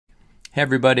Hey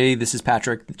everybody, this is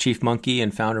Patrick, the Chief Monkey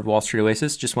and founder of Wall Street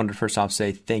Oasis. Just wanted to first off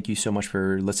say thank you so much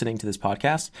for listening to this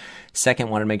podcast. Second,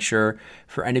 want to make sure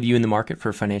for any of you in the market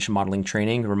for financial modeling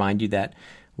training, remind you that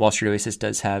Wall Street Oasis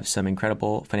does have some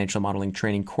incredible financial modeling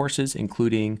training courses,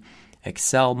 including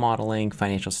Excel modeling,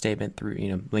 financial statement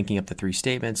through, linking up the three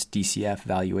statements, DCF,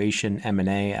 valuation,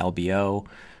 M&A, LBO,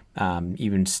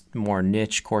 even more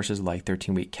niche courses like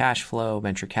 13-week cash flow,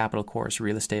 venture capital course,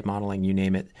 real estate modeling, you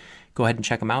name it. Go ahead and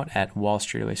check them out at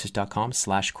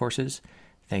wallstreetoasis.com/courses.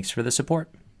 Thanks for the support.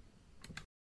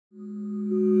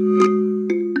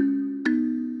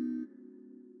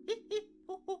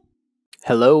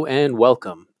 Hello and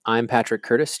welcome. I'm Patrick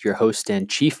Curtis, your host and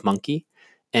Chief Monkey,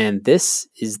 and this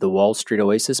is the Wall Street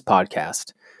Oasis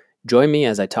podcast. Join me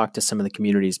as I talk to some of the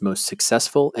community's most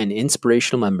successful and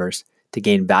inspirational members to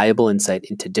gain valuable insight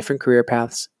into different career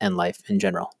paths and life in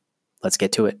general. Let's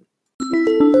get to it.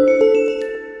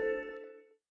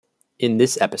 In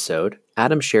this episode,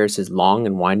 Adam shares his long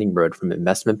and winding road from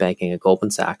investment banking at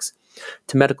Goldman Sachs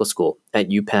to medical school at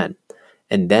UPenn,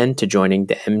 and then to joining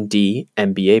the MD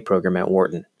MBA program at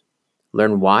Wharton.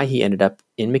 Learn why he ended up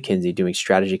in McKinsey doing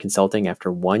strategy consulting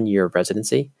after 1 year of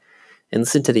residency, and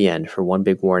listen to the end for one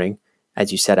big warning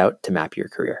as you set out to map your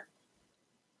career.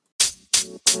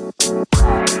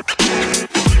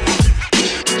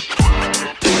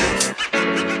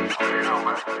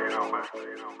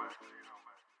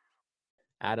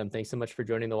 Adam, thanks so much for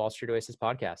joining the Wall Street Oasis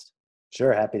podcast.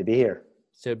 Sure, happy to be here.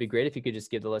 So it'd be great if you could just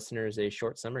give the listeners a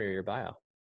short summary of your bio.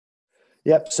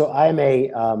 Yep, so I'm a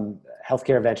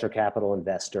healthcare venture capital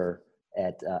investor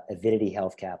at Avidity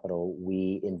Health Capital.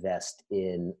 We invest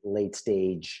in late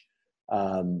stage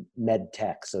med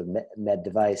tech, so med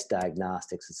device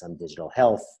diagnostics and some digital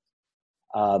health.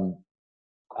 I'm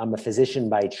a physician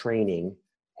by training.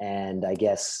 And I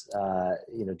guess,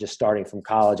 just starting from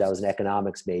college, I was an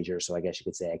economics major. So I guess you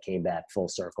could say I came back full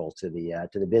circle to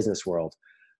the business world.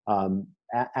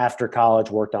 After college,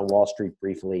 worked on Wall Street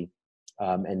briefly,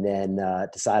 and then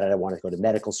decided I wanted to go to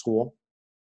medical school,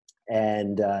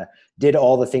 and did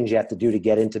all the things you have to do to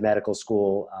get into medical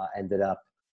school. Ended up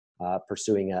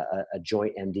pursuing a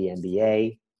joint MD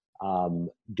MBA,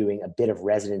 doing a bit of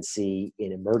residency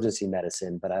in emergency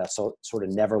medicine, but I also sort of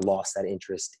never lost that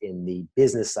interest in the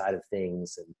business side of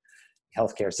things and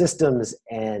healthcare systems,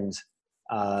 and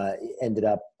ended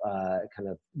up kind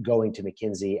of going to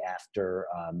McKinsey after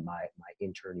my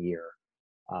intern year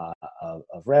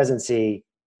of residency.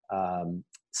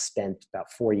 Spent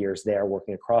about 4 years there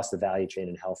working across the value chain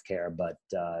in healthcare, but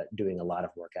doing a lot of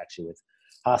work actually with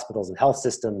hospitals and health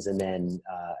systems, and then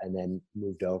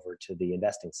moved over to the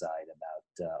investing side about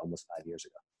almost 5 years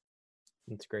ago.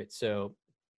 That's great. So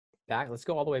let's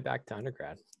go all the way back to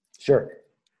undergrad. Sure.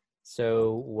 So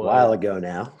a while ago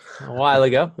now. A while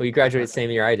ago. Well, you graduated the same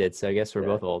year I did, so I guess we're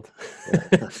both old.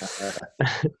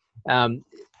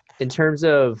 In terms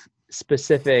of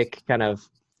specific kind of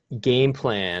game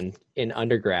plan in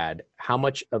undergrad, how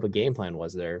much of a game plan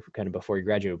was there kind of before you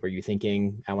graduated? Were you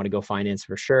thinking, I want to go finance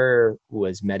for sure?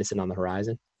 Was medicine on the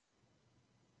horizon?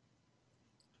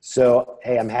 So,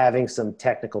 hey, I'm having some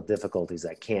technical difficulties.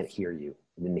 I can't hear you.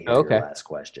 I didn't hear your last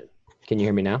question. Can you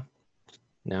hear me now?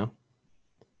 No?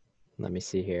 Let me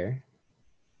see here.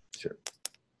 Sure.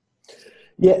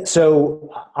 Yeah, so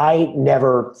I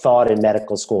never thought in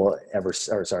medical school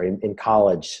in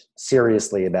college,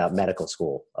 seriously about medical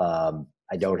school.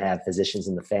 I don't have physicians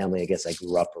in the family. I guess I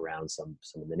grew up around some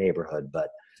in the neighborhood, but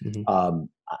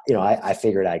I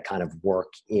figured I'd kind of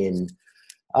work in.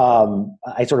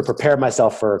 I sort of prepared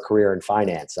myself for a career in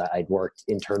finance. I'd worked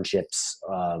internships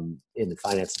in the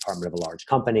finance department of a large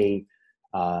company.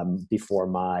 Before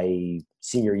my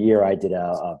senior year, I did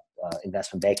a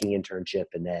investment banking internship,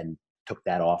 and then took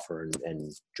that offer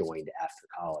and joined after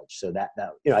college. So that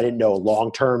I didn't know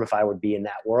long term if I would be in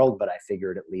that world, but I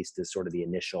figured at least as sort of the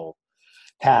initial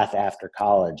path after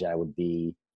college, I would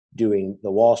be doing the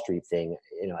Wall Street thing.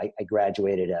 I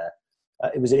graduated.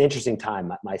 It was an interesting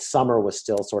time. My summer was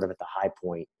still sort of at the high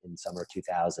point in summer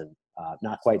 2000,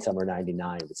 not quite summer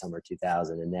 99, but summer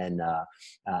 2000. And then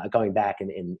going back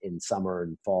in summer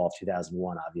and fall of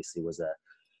 2001, obviously was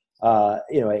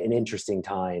an interesting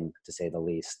time to say the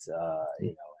least. A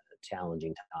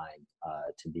challenging time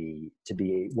to be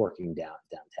working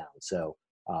downtown. So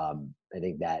I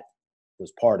think that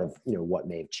was part of what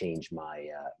may have changed my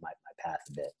path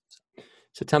a bit.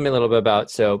 So tell me a little bit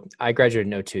about. So I graduated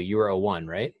in 2002. You were 2001,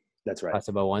 right? That's right. Class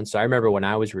of 2001. So I remember when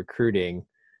I was recruiting,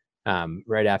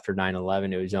 right after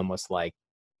 9/11, it was almost like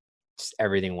just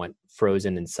everything went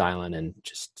frozen and silent, and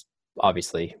just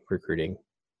obviously recruiting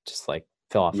just like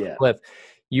fell off a cliff.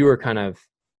 You were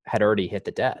had already hit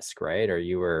the desk, right? Or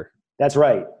you were. That's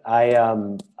right.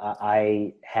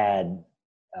 I had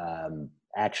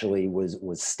actually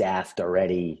was staffed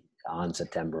already on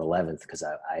September 11th because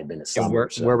I had been a And summer.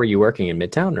 where were you working, in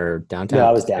Midtown or No, downtown?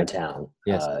 I was downtown,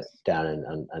 Yes. down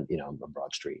on on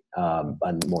Broad Street,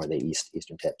 on more of the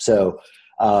eastern tip. So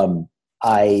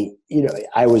I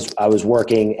was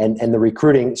working and the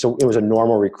recruiting. So it was a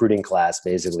normal recruiting class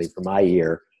basically for my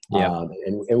year. Yeah.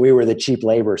 And we were the cheap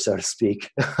labor, so to speak.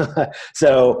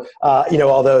 So,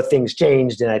 although things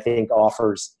changed and I think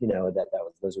offers,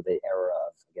 those were the era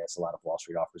of, I guess, a lot of Wall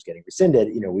Street offers getting rescinded,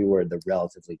 we were the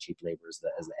relatively cheap labor as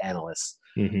the analysts.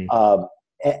 Mm-hmm.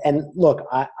 And look,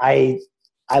 I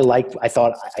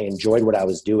thought I enjoyed what I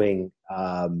was doing,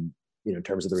 in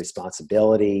terms of the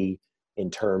responsibility, in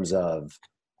terms of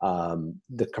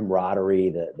the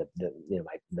camaraderie,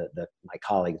 my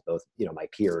colleagues, both, my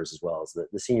peers, as well as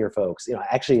the senior folks, I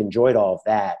actually enjoyed all of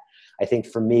that. I think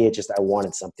for me, I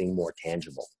wanted something more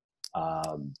tangible.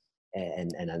 And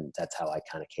that's how I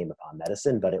kind of came upon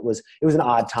medicine, but it was an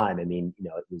odd time. I mean,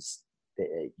 it was,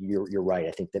 you're right.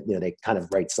 I think that, they kind of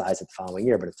right sized it the following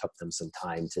year, but it took them some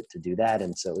time to do that.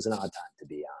 And so it was an odd time to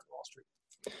be on Wall Street.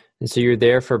 And so you're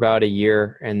there for about a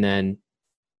year, and then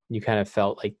you kind of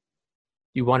felt like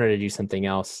you wanted to do something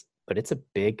else, but it's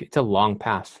a long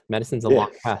path. Medicine's a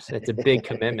long path. It's a big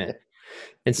commitment.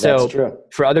 And so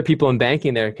for other people in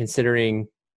banking, they're considering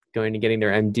going and getting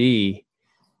their MD.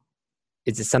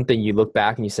 Is it something you look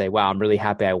back and you say, wow, I'm really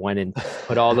happy I went and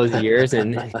put all those years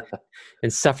and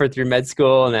suffered through med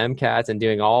school and MCATs and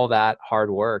doing all that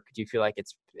hard work? Do you feel like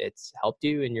it's helped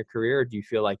you in your career, or do you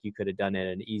feel like you could have done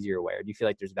it an easier way? Or do you feel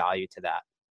like there's value to that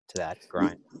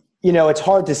grind? It's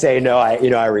hard to say no.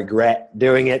 I regret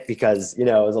doing it because, it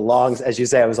was as you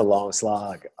say, it was a long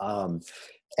slog.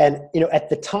 And, at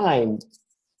the time,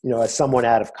 as someone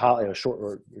out of college,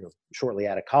 shortly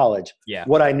out of college,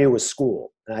 what I knew was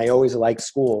school, and I always liked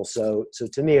school. So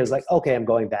to me, it was like, okay, I'm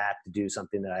going back to do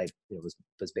something that was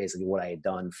basically what I had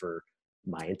done for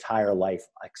my entire life,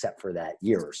 except for that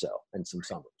year or so and some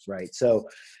summers. Right. So,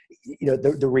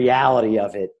 the reality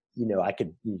of it,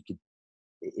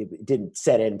 it didn't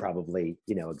set in probably,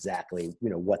 exactly,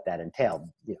 what that entailed.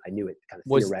 I knew it kind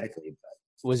of theoretically.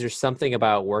 But was there something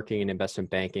about working in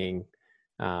investment banking,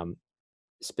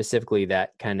 specifically,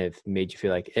 that kind of made you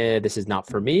feel like, this is not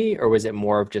for me? Or was it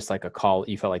more of just like a call?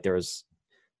 You felt like there was,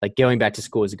 like, going back to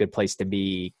school was a good place to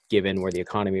be, given where the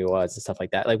economy was and stuff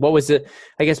like that? Like, what was it,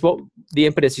 I guess, what the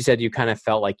impetus? You said you kind of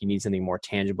felt like you need something more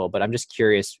tangible, but I'm just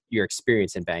curious, your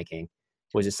experience in banking,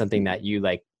 was it something that you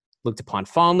looked upon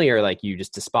fondly, or like you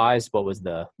just despised? What was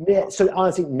the... Yeah. So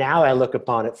honestly, now I look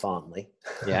upon it fondly.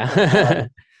 Yeah.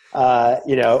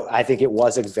 I think it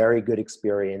was a very good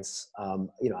experience.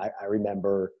 I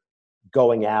remember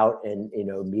going out and,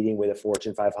 meeting with a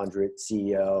Fortune 500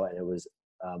 CEO, and it was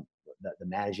the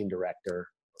managing director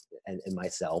and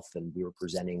myself, and we were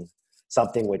presenting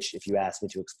something which, if you asked me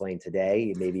to explain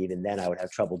today, maybe even then I would have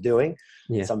trouble doing.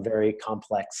 Some very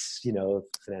complex,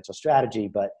 financial strategy,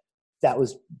 but that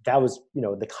was,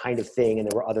 the kind of thing. And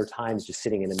there were other times just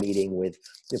sitting in a meeting with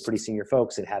pretty senior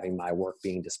folks and having my work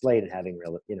being displayed and having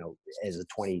real, as a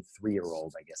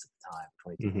 23-year-old, I guess at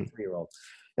the time, 23-year-old,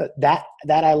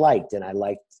 that I liked. And I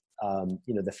liked,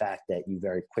 the fact that you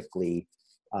very quickly,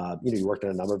 you worked on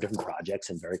a number of different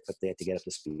projects and very quickly had to get up to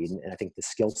speed. And I think the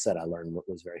skill set I learned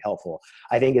was very helpful.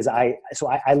 I think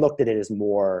I looked at it as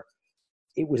more,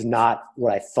 it was not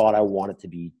what I thought I wanted to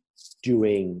be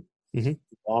doing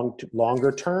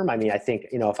longer term. I mean, I think,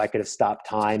 if I could have stopped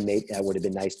time, maybe that would have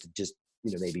been nice to just,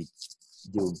 maybe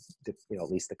do,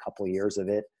 at least a couple of years of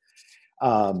it.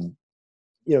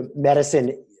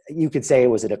 Medicine, you could say,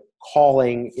 was it a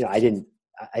calling? I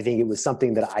think it was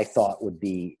something that I thought would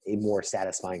be a more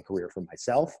satisfying career for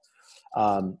myself.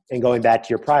 And going back to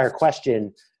your prior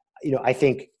question, I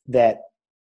think that,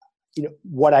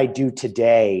 what I do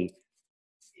today,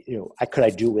 could I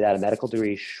do it without a medical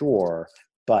degree? Sure.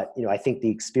 But, I think the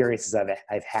experiences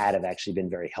I've had have actually been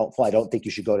very helpful. I don't think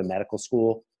you should go to medical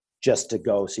school just to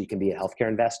go so you can be a healthcare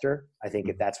investor. I think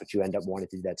if that's what you end up wanting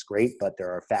to do, that's great, but there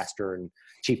are faster and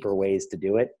cheaper ways to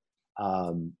do it.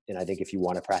 And I think if you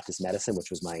want to practice medicine, which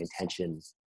was my intention,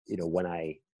 when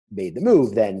I made the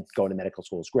move, then going to medical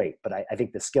school is great. But I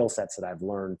think the skill sets that I've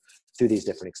learned through these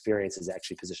different experiences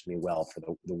actually position me well for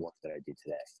the work that I do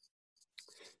today.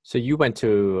 So you went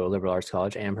to a liberal arts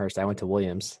college, Amherst. I went to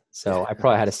Williams. So I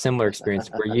probably had a similar experience.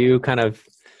 Were you kind of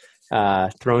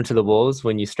thrown to the wolves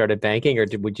when you started banking, or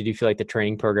did you feel like the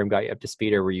training program got you up to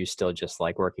speed, or were you still just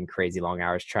like working crazy long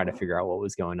hours trying to figure out what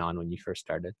was going on when you first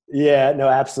started? Yeah, no,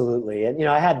 absolutely. And,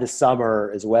 I had the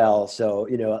summer as well. So,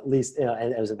 at least, and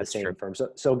I was at the That's same true. firm.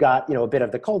 So got, a bit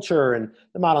of the culture and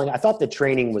the modeling. I thought the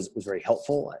training was very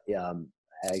helpful.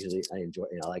 I enjoy,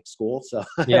 I like school. So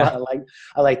Yeah.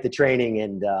 I like the training,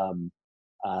 and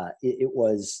it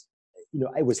was,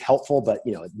 it was helpful, but,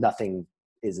 nothing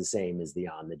is the same as the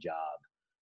on the job,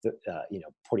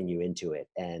 putting you into it.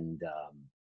 And,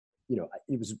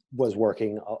 it was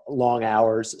working long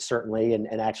hours, certainly. And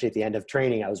actually at the end of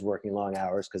training, I was working long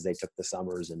hours because they took the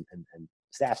summers and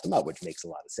staffed them up, which makes a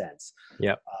lot of sense.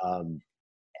 Yeah.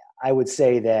 I would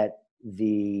say that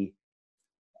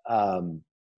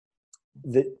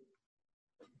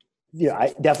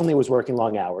I definitely was working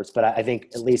long hours, but I think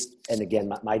at least, and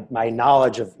again, my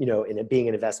knowledge of, in it being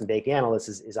an investment banking analyst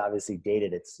is obviously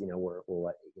dated. It's, we're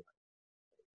what,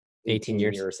 18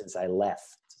 years since I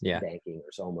left banking,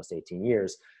 or so almost 18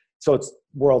 years. So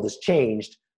world has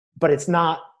changed, but it's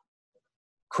not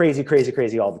crazy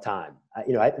all the time.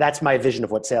 That's my vision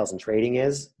of what sales and trading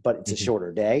is, but it's a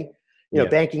shorter day.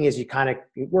 Banking is, it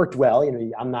worked well.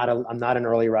 I'm not an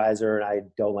early riser, and I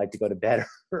don't like to go to bed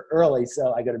early,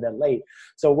 so I go to bed late.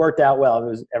 So it worked out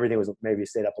well. Everything was maybe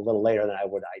stayed up a little later than I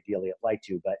would ideally have liked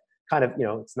to, but kind of,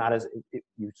 it's not as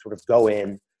you sort of go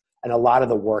in. And a lot of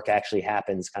the work actually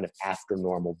happens kind of after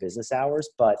normal business hours,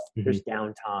 but there's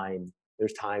downtime.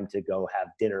 There's time to go have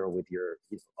dinner with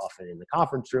often in the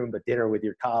conference room, but dinner with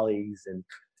your colleagues. And,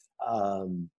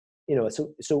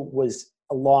 so it was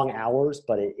a long hours,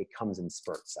 but it comes in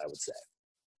spurts, I would say.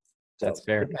 So that's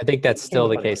fair. I think that's still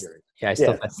the case. Yeah,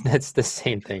 that's the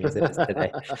same thing as it is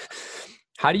today.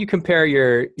 How do you compare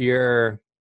your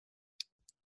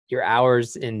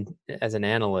hours as an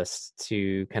analyst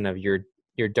to kind of your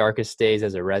darkest days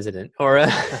as a resident or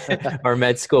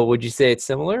med school? Would you say it's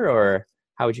similar, or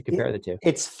how would you compare the two?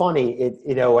 It's funny.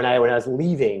 When I was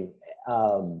leaving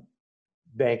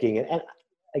banking, and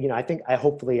I think I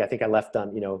left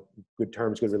on, good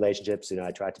terms, good relationships. I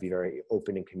tried to be very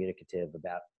open and communicative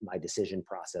about my decision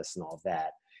process and all of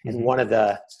that. And one of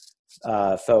the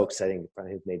folks, I think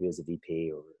maybe it was a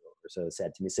VP or so,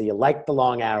 said to me, "So you like the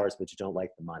long hours, but you don't like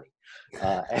the money,"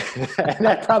 and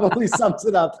that probably sums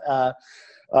it up.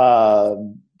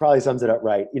 Probably sums it up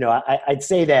right. I'd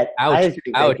say that. Ouch!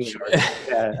 Ouch!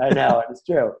 Yeah, I know, it's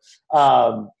true.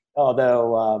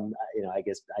 Although, I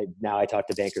guess I talk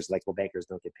to bankers like, well, bankers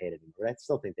don't get paid anymore. I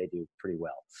still think they do pretty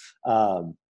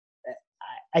well.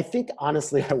 I think,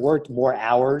 honestly, I worked more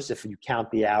hours if you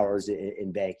count the hours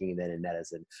in banking than in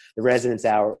medicine. The resident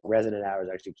hours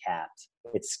are actually capped.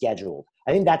 It's scheduled.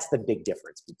 I think that's the big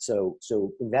difference. So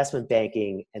investment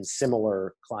banking and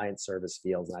similar client service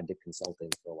fields, and I did consulting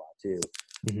for a while too.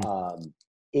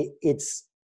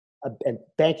 And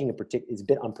banking in particular is a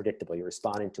bit unpredictable. You're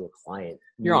responding to a client.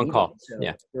 You're on call. So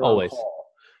you're always. On call.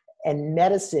 And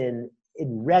medicine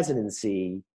in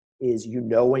residency is,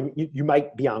 when you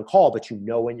might be on call, but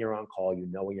when you're on call,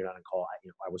 when you're not on call.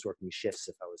 I was working shifts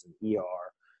if I was in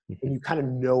ER, and you kind of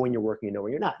know when you're working,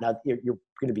 when you're not. Now you're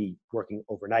going to be working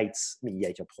overnights. I mean,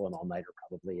 you'll pull an all-nighter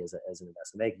probably as an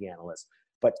investment banking analyst,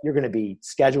 but you're going to be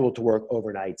scheduled to work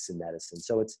overnights in medicine.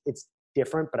 So it's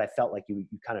different, but I felt like you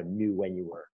kind of knew when you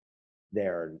were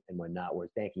there and when not. Whereas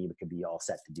banking, you could be all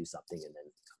set to do something, and then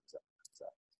it comes up.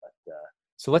 But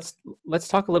so let's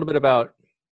talk a little bit about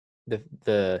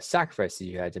the sacrifices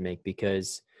you had to make,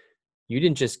 because you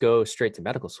didn't just go straight to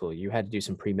medical school. You had to do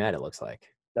some pre-med, it looks like.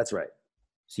 That's right.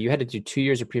 So you had to do 2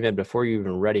 years of pre-med before you were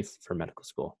even ready for medical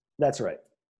school. That's right.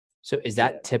 So is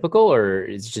that typical, or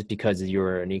is it just because you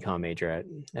were an econ major at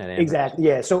Amherst? Exactly.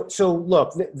 Yeah. So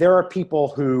look, there are people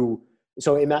who,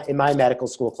 so in my medical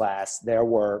school class, there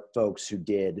were folks who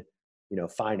did,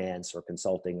 finance or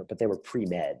consulting, but they were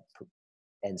pre-med.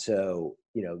 And so,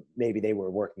 maybe they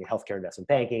were working in healthcare investment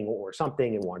banking or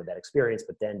something and wanted that experience,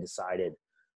 but then decided,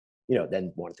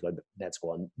 then wanted to go to med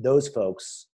school. And those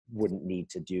folks wouldn't need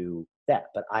to do that.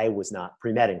 But I was not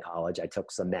pre-med in college. I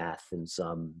took some math and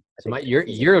some.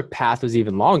 Your path was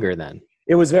even longer then.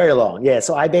 It was very long. Yeah.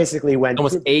 So I basically went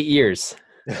almost 8 years.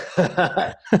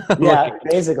 Yeah,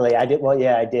 basically I did. Well,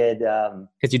 yeah, I did.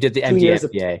 Because you did the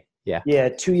MD-MBA. Yeah.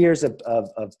 2 years of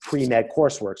pre-med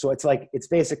coursework. So it's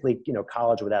basically,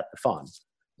 college without the fun,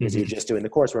 because you're just doing the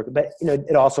coursework. But,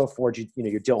 it also affords you,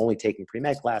 you're only taking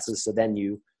pre-med classes. So then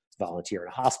you volunteer in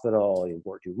a hospital, you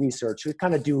do research, you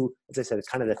kind of do, as I said,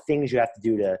 kind of the things you have to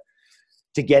do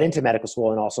to get into medical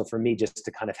school. And also for me, just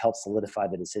to kind of help solidify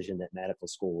the decision that medical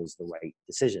school is the right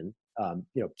decision,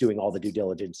 doing all the due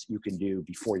diligence you can do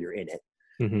before you're in it.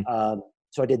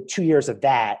 so I did 2 years of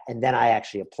that, and then I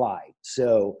actually applied.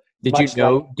 So Did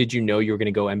you know you were going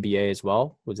to go MBA as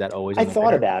well? Was that always on I the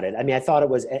thought radar? about it. I mean, I thought it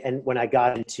was, and when I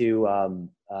got into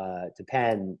to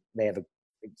Penn, they have a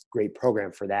great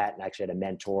program for that, and I actually had a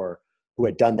mentor who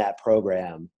had done that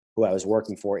program, who I was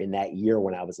working for in that year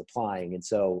when I was applying. And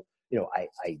so, you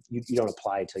don't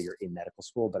apply until you're in medical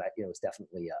school, but it's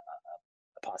definitely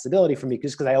a possibility for me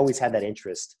because I always had that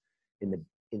interest in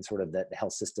sort of the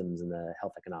health systems and the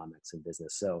health economics and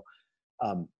business. So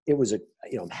it was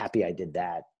I'm happy I did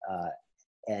that.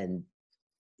 And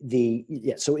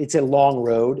so it's a long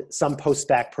road. Some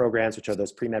post-bac programs, which are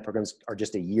those pre-med programs, are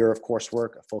just a year of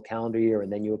coursework, a full calendar year,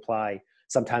 and then you apply.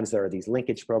 Sometimes there are these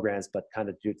linkage programs, but kind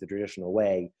of do it the traditional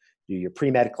way. Do your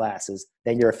pre-med classes,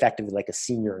 then you're effectively like a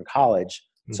senior in college.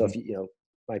 Mm-hmm. So if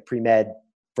my pre-med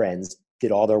friends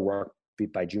did all their work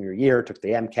by junior year, took the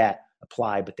MCAT,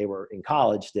 applied, but they were in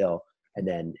college still, and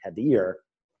then had the year.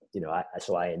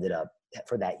 So I ended up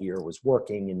for that year was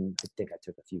working, and I think I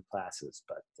took a few classes,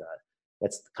 but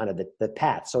that's kind of the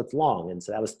path. So it's long. And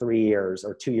so that was 3 years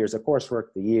or 2 years of coursework,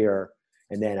 the year.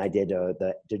 And then I did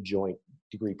the joint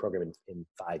degree program in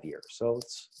 5 years. So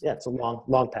it's a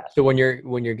long path. So when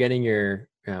you're getting your,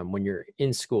 when you're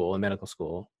in school, in medical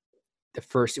school,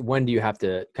 when do you have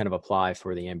to kind of apply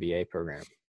for the MBA program?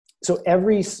 So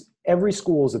every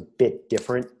school is a bit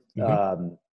different.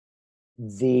 Mm-hmm.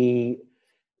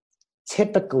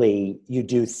 Typically you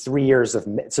do 3 years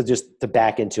so just to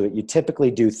back into it, you typically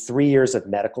do 3 years of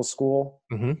medical school,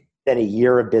 mm-hmm. then a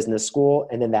year of business school.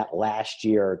 And then that last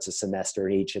year, it's a semester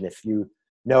in each. And if you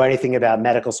know anything about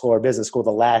medical school or business school,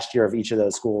 the last year of each of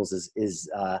those schools is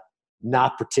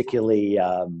not particularly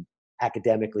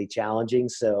academically challenging.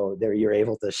 So there you're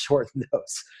able to shorten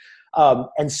those.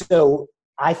 And so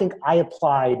I think I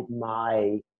applied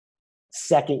my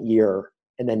second year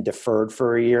and then deferred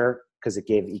for a year, because it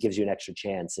gives you an extra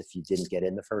chance if you didn't get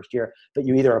in the first year. But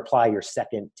you either apply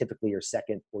typically your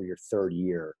second or your third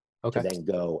year to then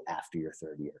go after your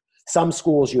third year. Some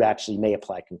schools you actually may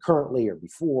apply concurrently or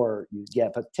before you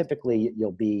get, but typically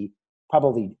you'll be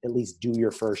probably at least do your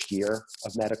first year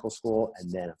of medical school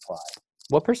and then apply.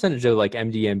 What percentage of like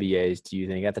MD MBAs do you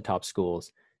think at the top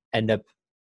schools end up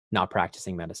not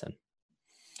practicing medicine?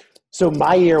 So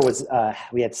my year was,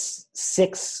 we had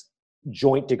 6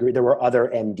 joint degree. There were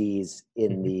other MDs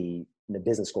in the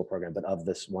business school program, but of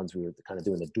this ones we were kind of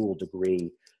doing the dual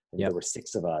degree, and there were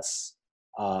 6 of us.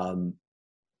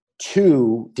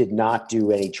 2 did not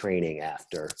do any training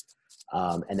after,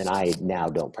 and then I now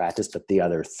don't practice, but the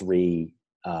other 3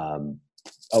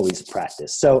 always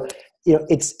practice. So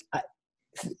it's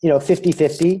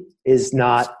 50-50 is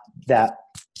not that.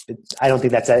 I don't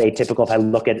think that's atypical. If I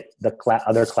look at the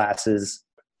other classes.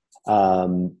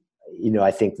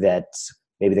 I think that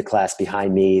maybe the class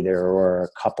behind me, there were a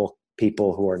couple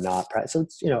people who are not practicing.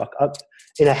 So it's,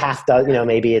 in a half dozen,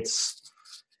 maybe it's,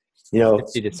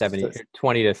 50 to 70,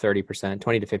 20 to 30%,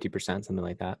 20 to 50%, something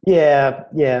like that. Yeah.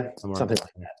 Something like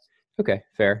that. Okay.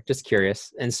 Fair. Just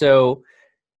curious. And so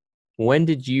when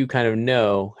did you kind of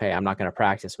know, hey, I'm not going to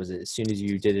practice? Was it as soon as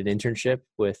you did an internship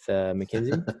with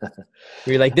McKinsey?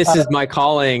 You're like, this is my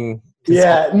calling.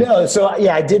 Yeah, no. So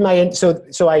yeah, I did my,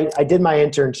 so I did my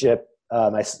internship,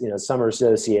 my, summer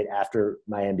associate after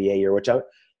my MBA year,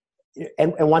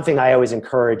 and one thing I always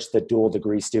encourage the dual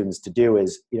degree students to do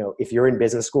is, if you're in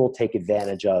business school, take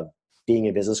advantage of being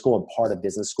in business school, and part of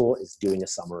business school is doing a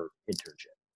summer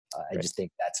internship. I just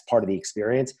think that's part of the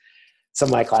experience. Some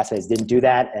of my classmates didn't do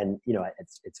that, and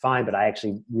it's fine, but I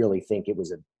actually really think it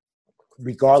was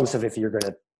regardless of if you're going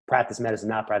to practice medicine,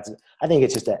 not practice, I think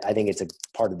it's a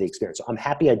part of the experience. So I'm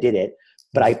happy I did it,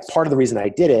 but part of the reason I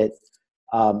did it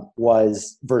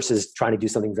was, versus trying to do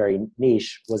something very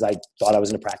niche, was I thought I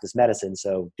was going to practice medicine.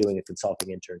 So doing a consulting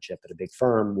internship at a big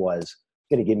firm was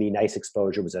going to give me nice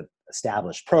exposure. It was an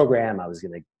established program. I was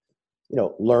going to,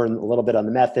 learn a little bit on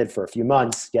the method for a few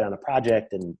months, get on a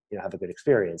project, and, have a good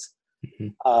experience.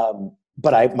 Mm-hmm.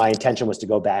 But my intention was to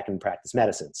go back and practice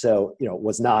medicine. So, it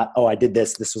was not, I did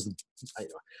this. This was,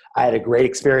 I had a great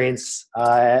experience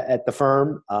at the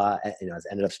firm. I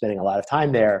ended up spending a lot of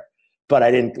time there, but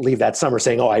I didn't leave that summer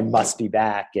saying, I must be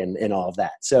back and all of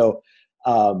that. So,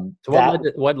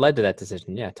 what led to that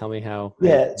decision? Yeah. Tell me how.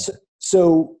 Yeah.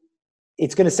 So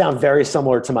it's going to sound very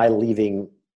similar to my leaving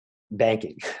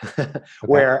banking,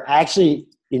 where I actually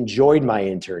enjoyed my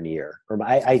intern year.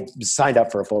 I signed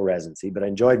up for a full residency, but I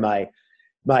enjoyed I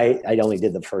only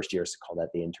did the first year, so call that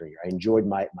the intern year. I enjoyed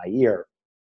my year.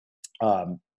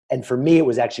 And for me, it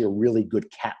was actually a really good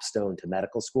capstone to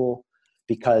medical school,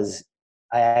 because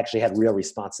I actually had real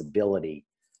responsibility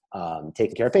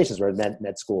taking care of patients, where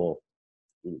med school,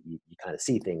 you kind of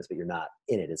see things, but you're not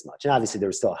in it as much. And obviously there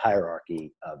was still a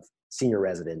hierarchy of senior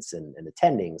residents and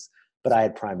attendings, but I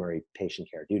had primary patient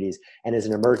care duties. And as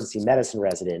an emergency medicine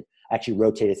resident, I actually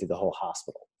rotated through the whole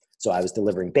hospital. So I was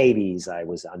delivering babies. I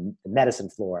was on the medicine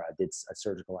floor. I did a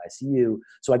surgical ICU.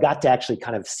 So I got to actually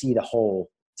kind of see the whole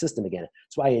system again.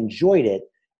 So I enjoyed it.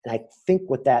 And I think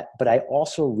with that, but I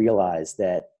also realized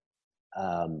that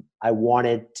I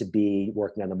wanted to be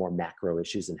working on the more macro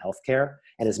issues in healthcare.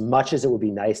 And as much as it would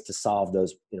be nice to solve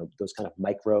those, those kind of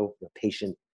micro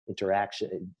patient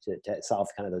interaction, to solve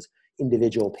kind of those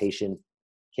individual patient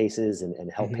cases and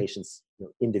help patients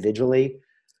individually,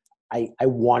 I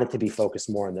wanted to be focused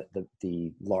more on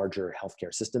the larger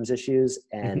healthcare systems issues.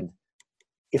 And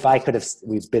if I could have,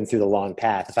 we've been through the long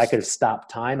path. If I could have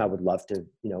stopped time, I would love to,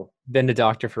 been a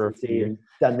doctor for a few years,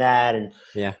 done that. And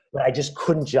yeah, but I just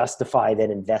couldn't justify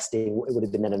then investing. It would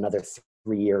have been then another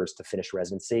 3 years to finish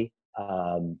residency,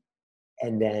 and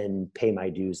then pay my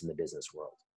dues in the business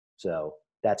world. So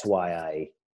that's why I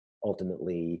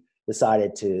ultimately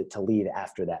decided to leave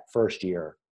after that first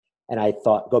year. And I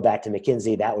thought, go back to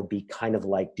McKinsey, that would be kind of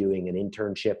like doing an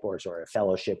internship or a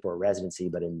fellowship or a residency,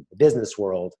 but in the business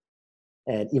world.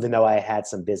 And even though I had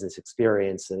some business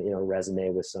experience and, a resume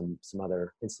with some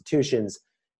other institutions,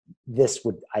 this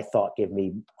would, I thought, give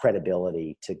me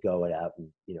credibility to go out and,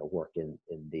 work in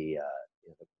the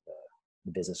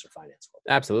business or finance world.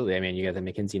 Absolutely. I mean, you got the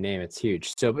McKinsey name, it's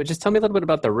huge. So, but just tell me a little bit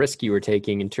about the risk you were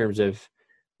taking in terms of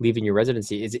leaving your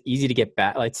residency. Is it easy to get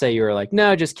back? Let's say you were like,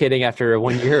 no, just kidding. After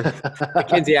 1 year,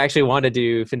 McKinsey actually wanted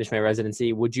to finish my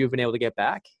residency. Would you have been able to get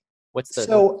back?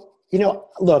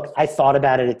 Look, I thought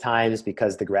about it at times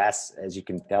because the grass, as you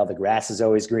can tell, the grass is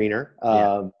always greener.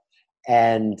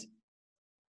 And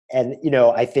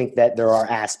I think that there are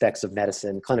aspects of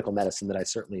medicine, clinical medicine, that I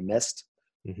certainly missed.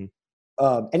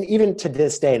 And even to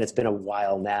this day, and it's been a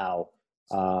while now,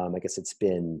 I guess it's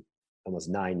been almost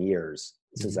 9 years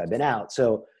since I've been out.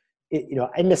 So,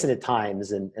 I miss it at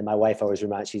times. And my wife always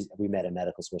reminds, we met in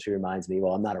medical school. She reminds me,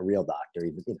 well, I'm not a real doctor.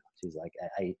 Even, she's like,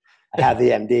 I have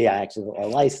the MD, I actually have a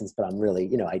license, but I'm really,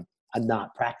 I'm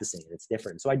not practicing. It's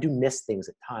different. So I do miss things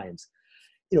at times.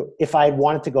 If I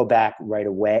wanted to go back right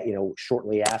away,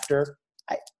 shortly after,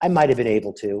 I might have been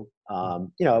able to.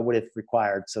 It would have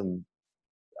required some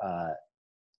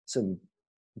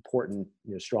important,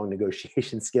 strong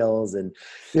negotiation skills and,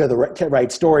 the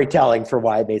right storytelling for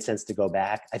why it made sense to go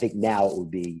back. I think now it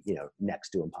would be,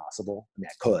 next to impossible. I mean,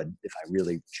 I could if I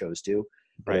really chose to,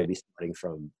 but it would be starting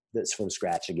from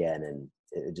scratch again. And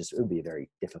it would be a very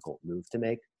difficult move to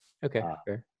make. Okay.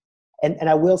 Fair. And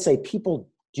I will say people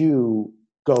do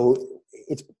go,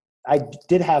 I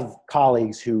did have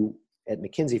colleagues who at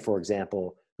McKinsey, for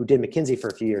example, who did McKinsey for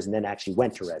a few years and then actually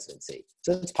went to residency.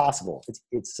 So it's possible.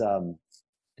 It's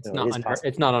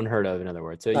not unheard of, in other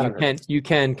words. So you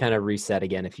can kind of reset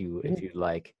again if you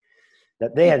like.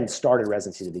 That they hadn't started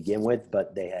residency to begin with,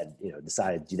 but they had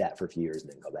decided to do that for a few years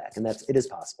and then go back, and it is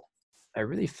possible. I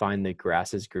really find the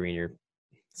grass is greener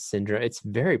syndrome. It's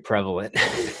very prevalent.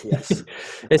 Yes.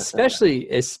 especially,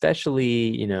 I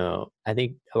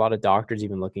think a lot of doctors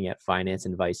even looking at finance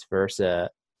and vice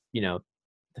versa,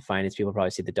 the finance people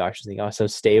probably see the doctors and think, oh, so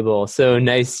stable, so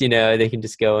nice, they can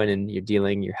just go in and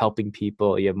you're helping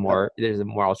people. You have there's a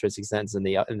more altruistic sense, and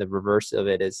the reverse of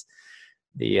it is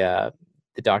the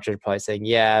doctors are probably saying,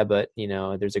 yeah, but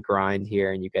there's a grind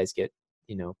here and you guys get,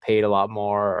 paid a lot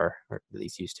more, or at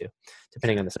least used to,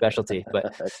 depending on the specialty.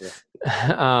 But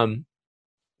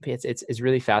it's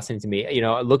really fascinating to me,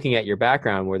 looking at your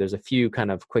background where there's a few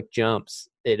kind of quick jumps.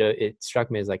 It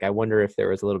struck me as like, I wonder if there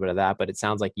was a little bit of that, but it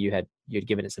sounds like you had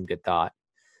given it some good thought.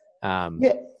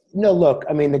 Look,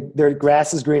 I mean, the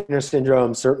grass is greener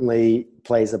syndrome certainly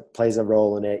plays a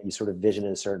role in it. You sort of vision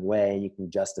in a certain way and you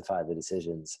can justify the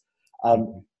decisions.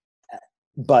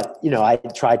 But, I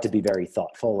tried to be very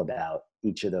thoughtful about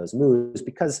each of those moves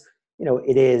because,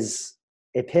 it is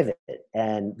a pivot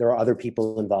and there are other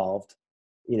people involved,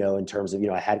 in terms of,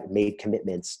 I had made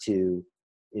commitments to,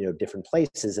 different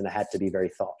places, and I had to be very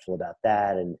thoughtful about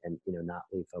that and not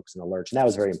leave folks in the lurch. And that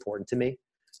was very important to me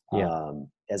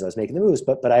as I was making the moves.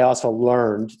 But I also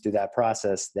learned through that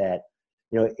process that,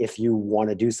 if you want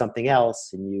to do something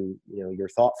else and you're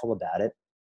thoughtful about it,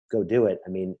 go do it. I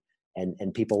mean,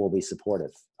 and people will be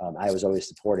supportive. I was always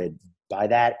supported by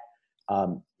that,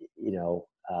 and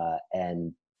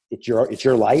it's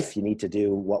your life. You need to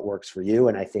do what works for you.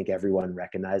 And I think everyone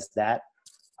recognized that.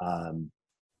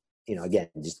 Again,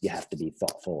 just you have to be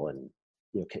thoughtful and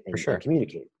and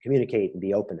communicate and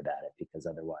be open about it, because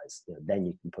otherwise, then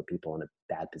you can put people in a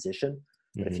bad position.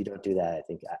 But if Hmm. you don't do that, I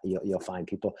think you'll find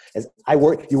people. As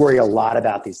you worry a lot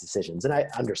about these decisions, and I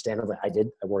understandably I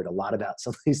worried a lot about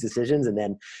some of these decisions, and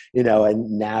then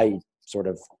and now you sort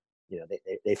of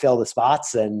they fill the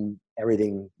spots and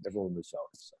everyone moves forward.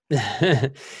 So.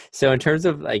 So in terms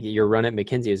of like your run at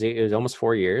McKinsey, it was almost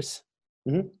 4 years.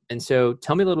 Mm-hmm. And so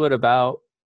tell me a little bit about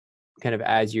kind of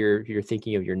as you're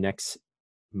thinking of your next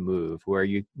move, were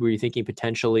you thinking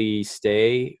potentially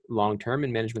stay long term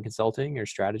in management consulting or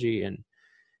strategy? And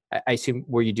I assume,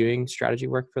 were you doing strategy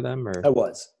work for them or? I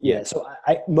was, Yeah. yeah. So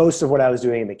most of what I was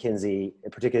doing at McKinsey,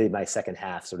 and particularly my second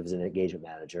half, sort of as an engagement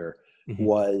manager, Hmm.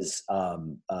 was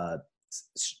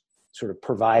sort of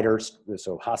providers,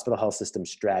 so hospital health system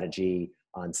strategy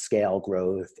on scale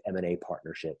growth, M&A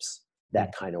partnerships,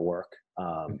 that kind of work.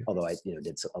 Although I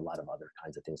did a lot of other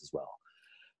kinds of things as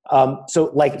well.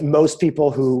 So like most people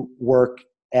who work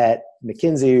at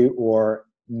McKinsey or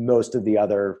most of the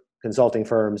other consulting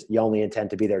firms, you only intend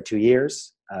to be there 2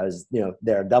 years. I was,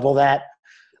 there double that.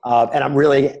 And I'm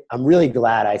really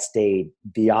glad I stayed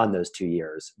beyond those 2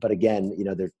 years. But again,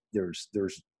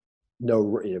 there's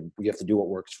no, you have to do what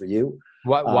works for you.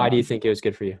 Why do you think it was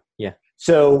good for you? Yeah.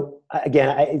 So again,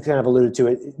 I kind of alluded to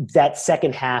it. That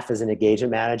second half as an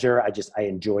engagement manager, I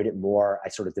enjoyed it more. I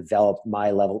sort of developed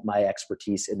my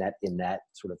expertise in that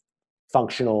sort of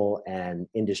functional and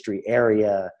industry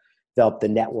area, developed the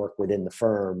network within the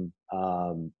firm.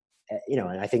 And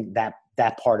I think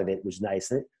that part of it was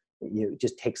nice. It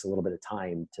just takes a little bit of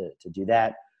time to do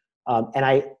that. And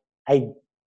I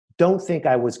don't think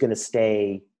I was going to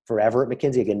stay forever at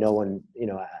McKinsey. Again, no one,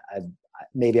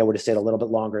 maybe I would have stayed a little bit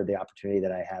longer. The opportunity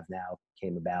that I have now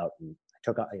came about, and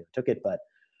I took it. But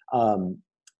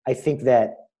I think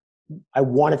that I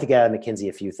wanted to get out of McKinsey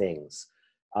a few things,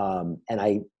 and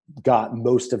I got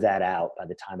most of that out by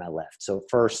the time I left. So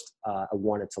first, I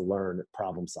wanted to learn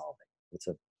problem solving. It's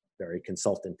a very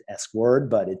consultant-esque word,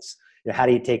 but it's how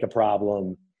do you take a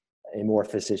problem,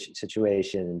 amorphous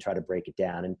situation, and try to break it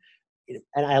down.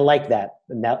 And I like that.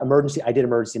 And that I did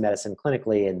emergency medicine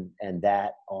clinically, and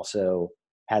that also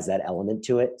has that element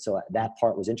to it. So that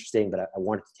part was interesting, but I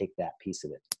wanted to take that piece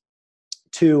of it.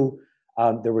 Two,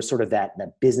 there was sort of that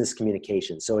business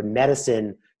communication. So in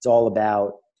medicine, it's all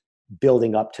about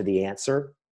building up to the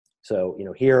answer. So,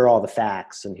 here are all the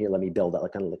facts, and here, let me build it,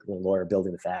 like kind of like a lawyer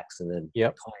building the facts, and then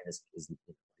Yep. the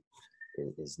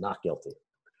client is not guilty.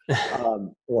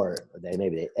 Or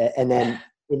maybe and then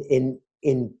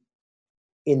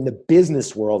in the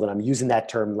business world, and I'm using that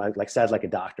term like sounds like a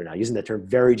doctor now, using that term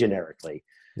very generically.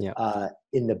 Yeah.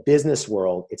 In the business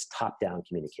world, it's top-down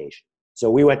communication. So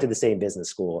we went to the same business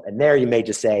school, and there you may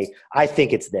just say, "I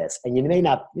think it's this," and you may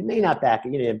not back.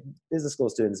 Business school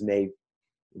students may,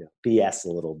 BS a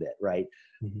little bit, right?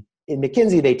 Mm-hmm. In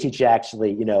McKinsey, they teach you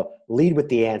actually, lead with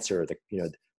the answer.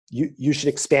 You should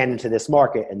expand into this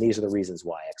market, and these are the reasons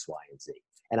why X, Y, and Z.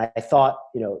 And I thought,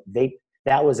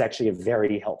 that was actually a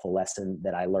very helpful lesson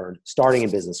that I learned starting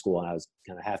in business school. And I was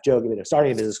kind of half joking,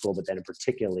 starting in business school, but then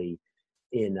particularly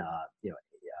in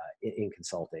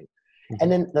consulting. Mm-hmm.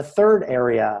 And then the third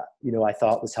area, I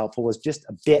thought was helpful was just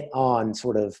a bit on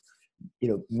sort of,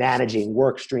 managing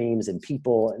work streams and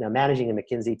people. Now, managing a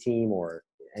McKinsey team or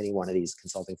any one of these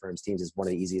consulting firms teams is one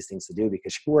of the easiest things to do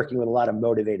because you're working with a lot of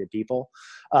motivated people.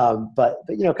 But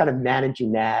kind of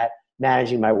managing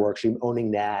my work stream, owning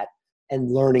that,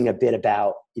 and learning a bit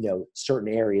about,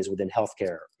 certain areas within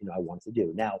healthcare, I wanted to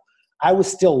do. Now, I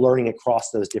was still learning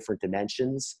across those different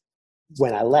dimensions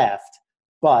when I left,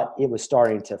 but it was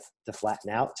starting to flatten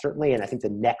out, certainly. And I think the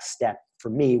next step for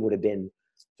me would have been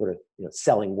sort of,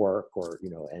 selling work or,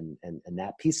 and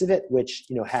that piece of it, which,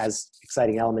 has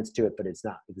exciting elements to it, but it's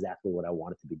not exactly what I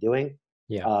wanted to be doing.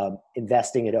 Yeah.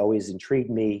 Investing had always intrigued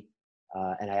me.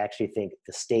 And I actually think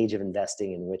the stage of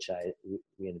investing in which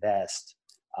we invest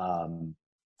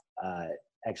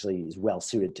actually is well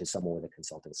suited to someone with a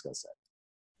consulting skill set.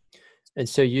 And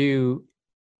so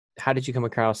how did you come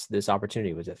across this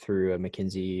opportunity? Was it through a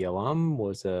McKinsey alum?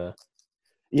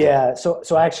 Yeah.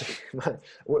 So actually,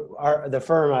 the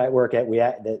firm I work at,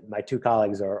 my two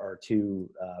colleagues are two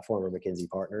former McKinsey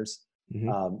partners.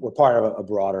 Mm-hmm. We're part of a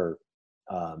broader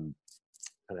kind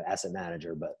of asset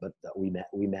manager, but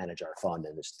we manage our fund,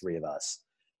 and there's three of us.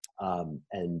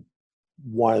 And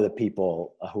one of the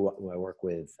people who I work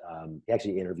with, he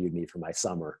actually interviewed me for my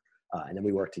summer, and then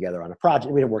we worked together on a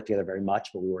project. We didn't work together very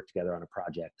much, but we worked together on a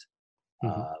project.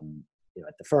 Mm-hmm.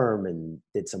 At the firm, and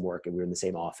did some work, and we were in the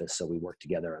same office, so we worked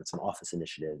together on some office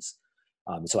initiatives.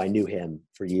 So I knew him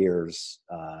for years,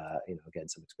 again,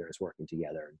 some experience working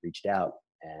together, and reached out,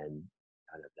 and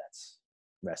kind of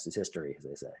rest is history, as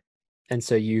they say. And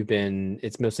so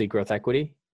it's mostly growth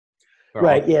equity? or all?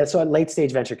 Right. Yeah. So late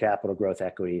stage venture capital, growth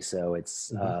equity. So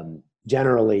it's Mhm.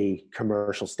 generally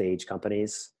commercial stage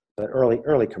companies, but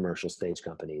early commercial stage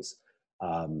companies,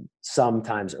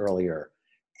 sometimes earlier.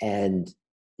 And,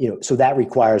 so that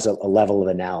requires a level of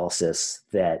analysis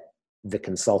that the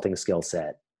consulting skill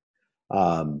set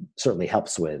certainly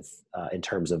helps with in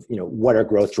terms of, what are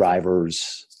growth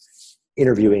drivers,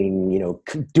 interviewing,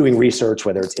 doing research,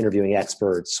 whether it's interviewing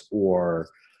experts or,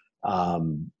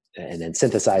 and then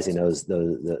synthesizing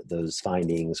those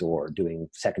findings or doing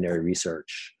secondary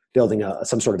research, building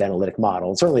some sort of analytic model.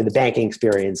 And certainly the banking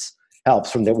experience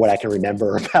helps from what I can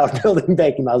remember about building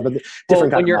banking models, but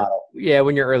different kind of model.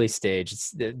 When you're early stage, it's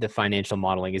the financial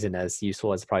modeling isn't as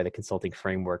useful as probably the consulting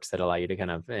frameworks that allow you to kind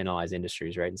of analyze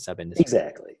industries, right? And sub industries.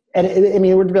 Exactly. And I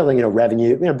mean, we're building,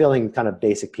 revenue, building kind of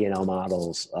basic P&L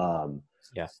models,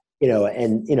 Yeah.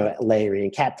 and,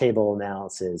 layering cap table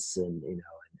analysis and, and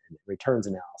returns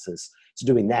analysis. So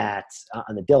doing that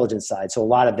on the diligence side. So a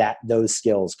lot of those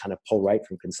skills kind of pull right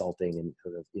from consulting and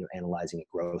sort of, analyzing a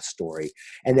growth story.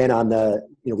 And then on the,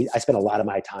 I spent a lot of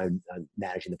my time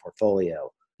managing the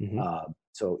portfolio. Mm-hmm.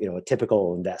 So, a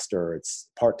typical investor, it's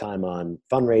part-time on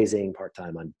fundraising,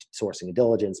 part-time on sourcing and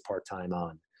diligence, part-time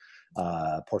on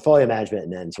portfolio management,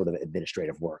 and then sort of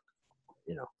administrative work,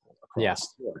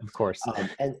 across. Yeah, of course.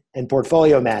 And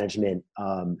portfolio management,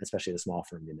 especially the small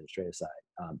firm, the administrative side.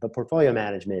 But portfolio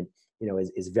management,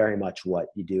 is very much what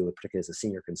you do, particularly as a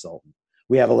senior consultant.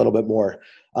 We have a little bit more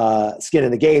skin in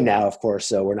the game now, of course.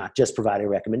 So we're not just providing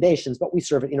recommendations, but we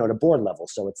serve it, at a board level.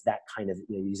 So it's that kind of,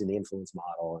 using the influence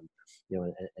model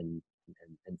and,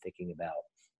 and thinking about,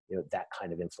 that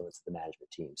kind of influence of the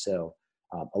management team. So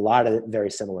a lot of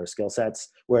very similar skill sets.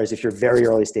 Whereas if you're very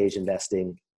early stage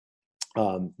investing,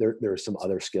 there are some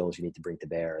other skills you need to bring to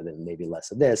bear, then maybe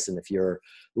less of this. And if you're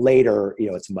later,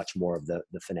 it's much more of the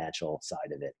financial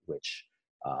side of it, which,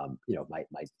 might,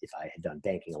 if I had done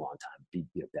banking a long time, be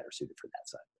better suited for that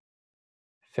side.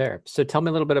 Fair. So tell me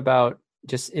a little bit about,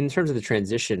 just in terms of the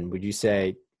transition, would you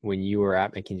say when you were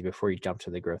at McKinsey before you jumped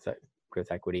to the growth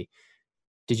equity,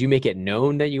 did you make it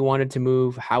known that you wanted to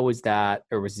move? How was that?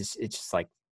 Or was it's just like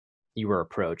you were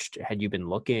approached? Had you been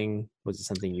looking? Was it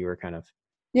something you were kind of?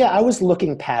 Yeah, I was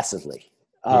looking passively.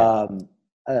 Yeah.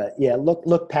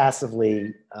 Look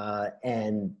passively,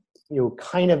 and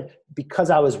kind of because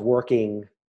I was working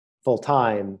full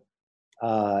time,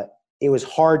 it was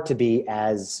hard to be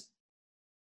as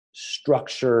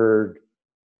structured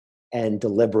and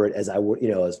deliberate as I would,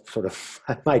 as sort of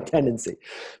my tendency.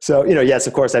 So, yes,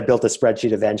 of course, I built a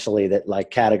spreadsheet eventually that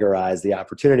like categorized the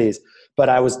opportunities, but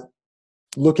I was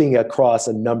looking across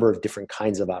a number of different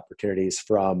kinds of opportunities,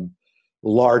 from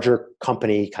larger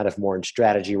company, kind of more in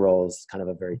strategy roles, kind of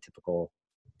a very typical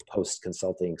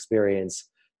post-consulting experience,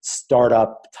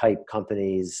 startup type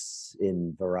companies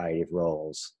in a variety of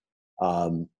roles,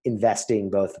 investing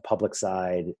both the public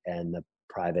side and the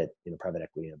private, private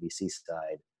equity, VC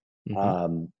side.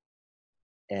 Mm-hmm.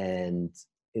 And,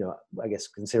 I guess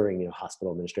considering,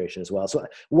 hospital administration as well. So I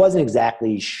wasn't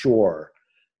exactly sure.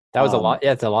 That was a lot.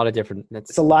 Yeah, it's a lot of different.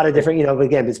 It's a lot of different, but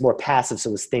again, it's more passive.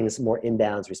 So it's things more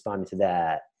inbounds responding to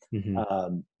that.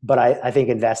 Mm-hmm. But I think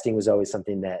investing was always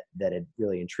something that had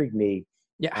really intrigued me.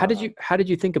 Yeah. How did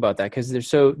you think about that? Because they're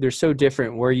so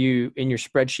different. Where you, in your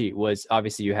spreadsheet, was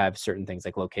obviously you have certain things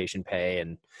like location, pay,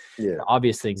 and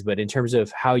obvious things, but in terms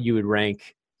of how you would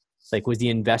rank, like, was the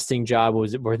investing job,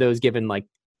 were those given like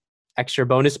extra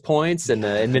bonus points and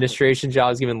the administration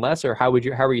job was given less, or how were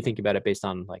you thinking about it based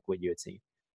on like what you had seen?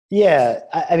 Yeah.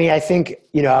 I mean, I think,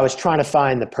 I was trying to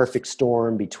find the perfect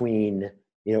storm between,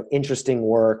 interesting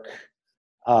work,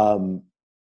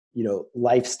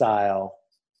 lifestyle,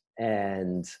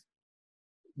 and,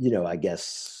 I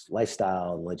guess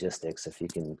lifestyle and logistics, if you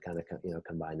can kind of,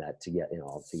 combine that to get,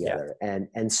 all together. Yeah.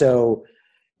 And so,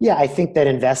 yeah, I think that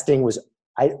investing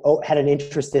I had an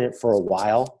interest in it for a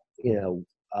while,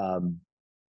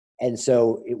 and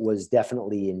so it was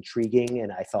definitely intriguing.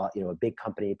 And I thought, a big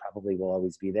company probably will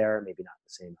always be there. Maybe not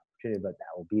the same opportunity, but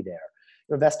that will be there.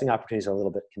 Investing opportunities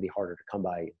can be harder to come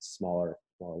by. It's a smaller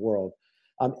world.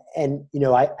 And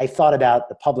I thought about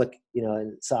the public,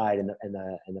 side and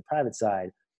the private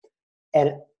side,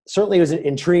 and certainly was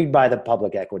intrigued by the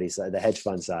public equity side, the hedge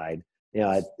fund side.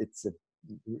 It's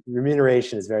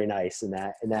remuneration is very nice in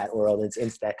that world.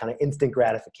 It's that kind of instant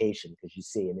gratification because you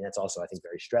see. I mean, that's also, I think,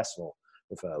 very stressful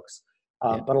for folks.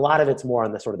 But a lot of it's more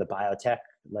on the sort of the biotech,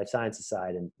 life sciences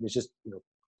side, and it's just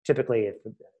typically, if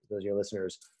those of your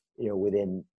listeners,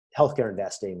 within healthcare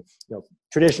investing,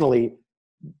 traditionally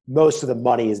most of the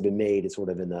money has been made sort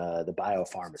of in the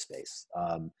biopharma space.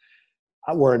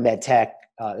 we're in med tech.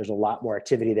 There's a lot more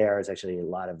activity there. There's actually a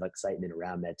lot of excitement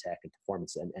around med tech and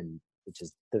performance and which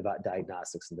is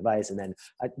diagnostics and device. And then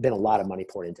been a lot of money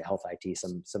poured into health IT,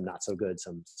 some not so good,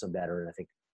 some better. And I think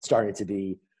starting to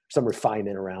be some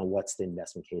refinement around what's the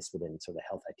investment case within sort of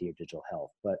health IT or digital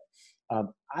health. But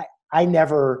I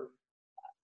never,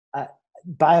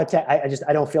 biotech,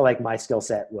 I don't feel like my skill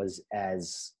set was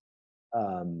as,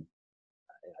 I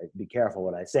be careful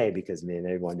what I say because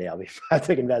maybe one day I'll be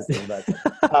biotech investing, but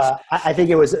I think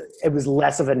it was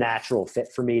less of a natural fit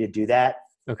for me to do that.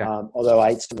 Okay. Although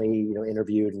I certainly,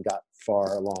 interviewed and got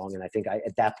far along. And I think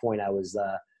at that point I was,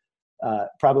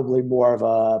 probably more of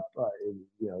a,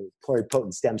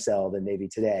 pluripotent stem cell than maybe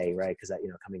today, right? Because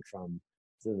coming from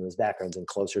those backgrounds and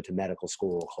closer to medical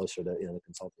school, closer to the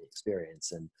consulting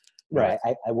experience, and right.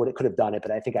 I could have done it,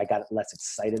 but I think I got less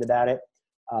excited about it.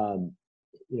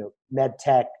 Med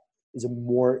tech is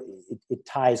it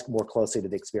ties more closely to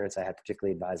the experience I had,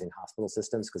 particularly advising hospital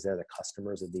systems because they're the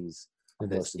customers of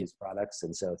most of these products.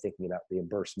 And so thinking about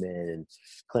reimbursement and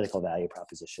clinical value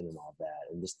proposition and all of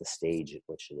that, and just the stage at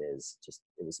which it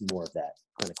was more of that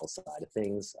clinical side of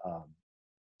things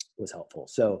was helpful.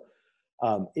 So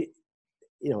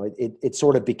it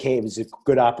sort of became a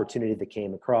good opportunity that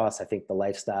came across. I think the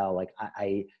lifestyle,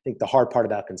 I think the hard part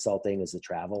about consulting is the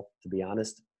travel, to be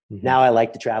honest. Mm-hmm. Now I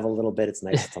like to travel a little bit. It's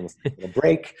nice. It's almost like a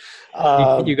break.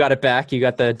 You got it back. You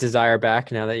got the desire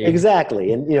back now that you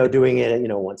exactly. And, doing it,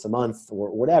 once a month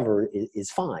or whatever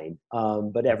is fine.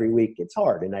 But every week it's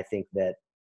hard. And I think that,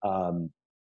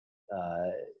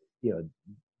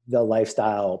 the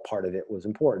lifestyle part of it was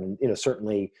important.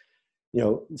 Certainly,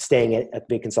 staying at a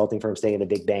big consulting firm, staying at a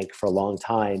big bank for a long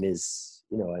time is,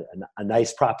 a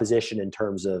nice proposition in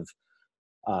terms of,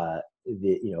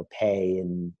 the pay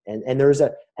and there's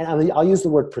I'll use the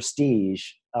word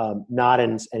prestige, not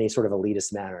in any sort of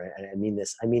elitist manner. And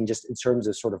I mean just in terms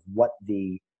of sort of what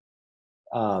the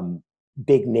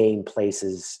big name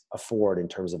places afford in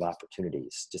terms of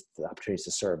opportunities, just the opportunities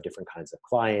to serve different kinds of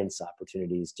clients,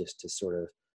 opportunities just to sort of,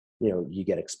 you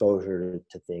get exposure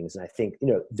to things. And I think,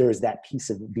 there's that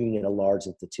piece of being in a large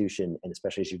institution, and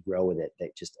especially as you grow with it,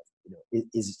 that just,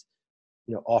 is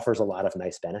offers a lot of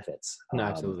nice benefits. No,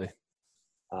 absolutely.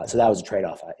 So that was a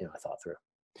trade-off I thought through.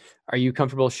 Are you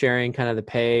comfortable sharing kind of the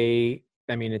pay?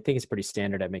 I mean, I think it's pretty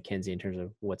standard at McKinsey in terms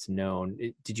of what's known.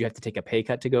 Did you have to take a pay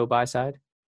cut to go buy side?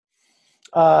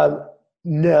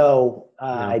 No.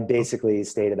 I basically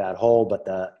stayed about whole, but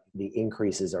the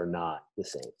increases are not the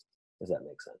same. Does that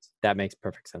make sense? That makes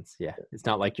perfect sense. Yeah. It's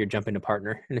not like you're jumping to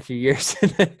partner in a few years.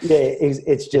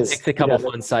 It's just it takes a couple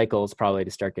fun cycles probably to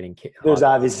start getting. There's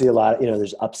obviously a lot,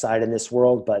 there's upside in this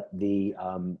world, but the,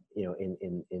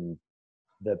 in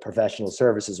the professional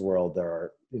services world, there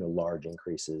are, large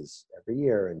increases every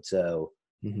year. And so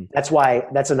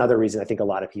that's another reason I think a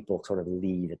lot of people sort of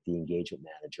leave at the engagement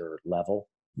manager level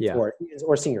or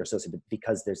senior associate,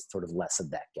 because there's sort of less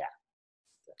of that gap.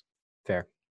 Fair.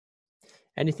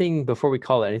 Anything before we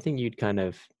call it, anything you'd kind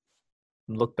of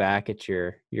look back at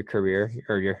your career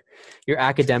or your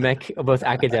academic, both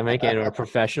academic and or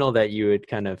professional, that you would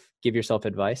kind of give yourself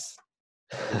advice,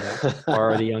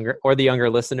 or the younger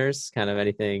listeners, kind of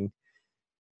anything,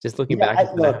 just looking back.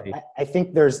 I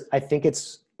think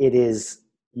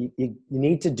you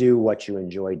need to do what you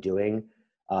enjoy doing.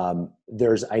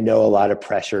 I know a lot of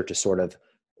pressure to sort of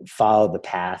follow the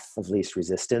path of least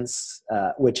resistance,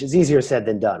 which is easier said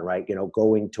than done, right?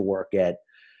 Going to work at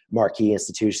marquee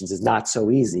institutions is not so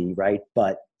easy, right?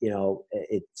 But,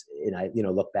 I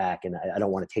look back and I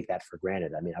don't want to take that for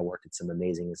granted. I mean, I worked at some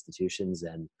amazing institutions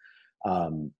and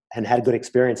had good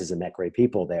experiences and met great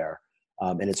people there.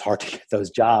 And it's hard to get those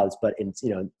jobs, but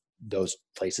those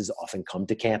places often come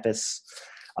to campus,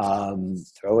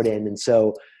 throw it in. And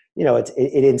so,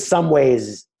 it in some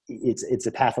ways, it's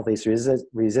a path of least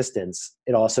resistance.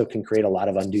 It also can create a lot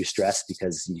of undue stress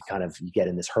because you get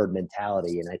in this herd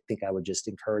mentality. And I think I would just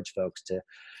encourage folks to,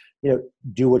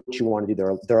 do what you want to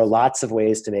do. There are lots of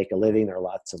ways to make a living. There are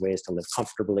lots of ways to live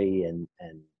comfortably, and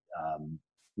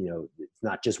it's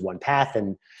not just one path.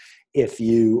 And if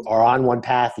you are on one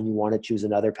path and you want to choose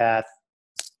another path,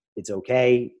 it's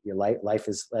okay. Your life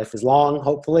is long,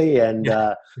 hopefully, and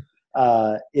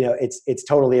it's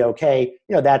totally okay.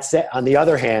 That said, on the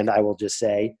other hand, I will just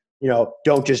say,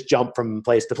 don't just jump from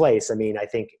place to place. I mean, I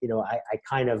think, I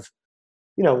kind of,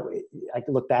 I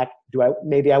can look back.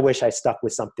 Maybe I wish I stuck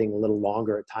with something a little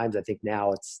longer at times. I think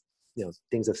now it's,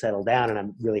 things have settled down and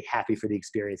I'm really happy for the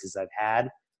experiences I've had,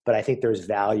 but I think there's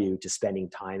value to spending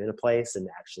time in a place and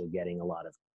actually getting a lot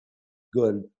of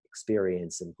good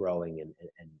experience and growing and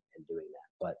doing that.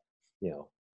 But,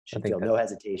 should feel no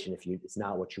hesitation if it's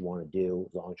not what you want to do,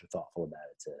 as long as you're thoughtful about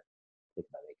it, to think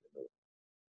about making a move.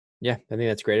 Yeah, I think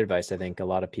that's great advice. I think a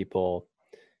lot of people,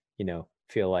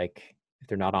 feel like if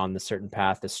they're not on the certain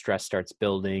path, the stress starts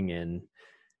building, and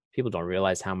people don't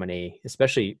realize how many,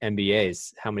 especially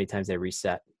MBAs, how many times they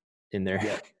reset in their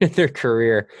in their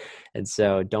career. And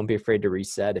so don't be afraid to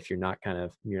reset if you're not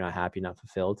happy, not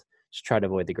fulfilled. Just try to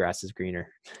avoid the grass is greener.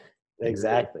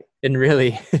 Exactly. And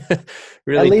really at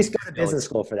least go to business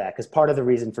school for that, because part of the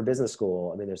reason for business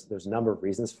school, I mean, there's a number of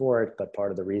reasons for it, but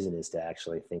part of the reason is to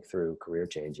actually think through career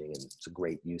changing, and it's a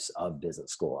great use of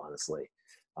business school, honestly.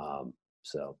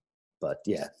 But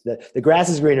yeah, the grass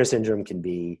is greener syndrome can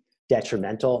be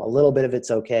detrimental. A little bit of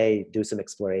it's okay. Do some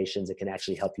explorations. It can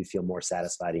actually help you feel more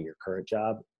satisfied in your current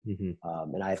job.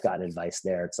 Mm-hmm. And I've gotten advice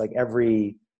there. It's like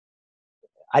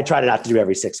I try not to do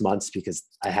every 6 months because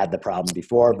I had the problem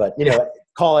before, but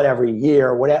call it every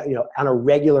year, whatever, on a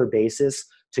regular basis,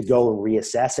 to go and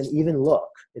reassess and even look.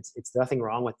 It's nothing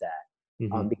wrong with that.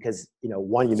 Mm-hmm. Because,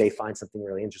 one, you may find something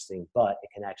really interesting, but it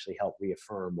can actually help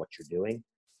reaffirm what you're doing.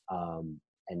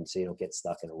 And so you don't get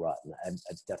stuck in a rut. And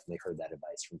I've definitely heard that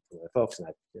advice from other folks, and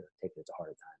I've taken it to heart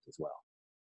at times as well.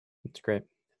 That's great.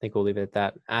 I think we'll leave it at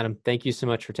that. Adam, thank you so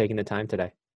much for taking the time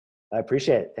today. I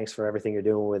appreciate it. Thanks for everything you're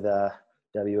doing with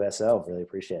WSO. Really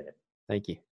appreciate it. Thank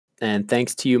you. And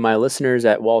thanks to you, my listeners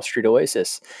at Wall Street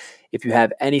Oasis. If you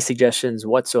have any suggestions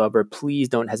whatsoever, please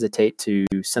don't hesitate to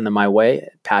send them my way,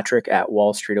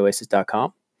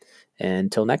 Patrick@wallstreetoasis.com.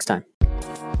 Until next time.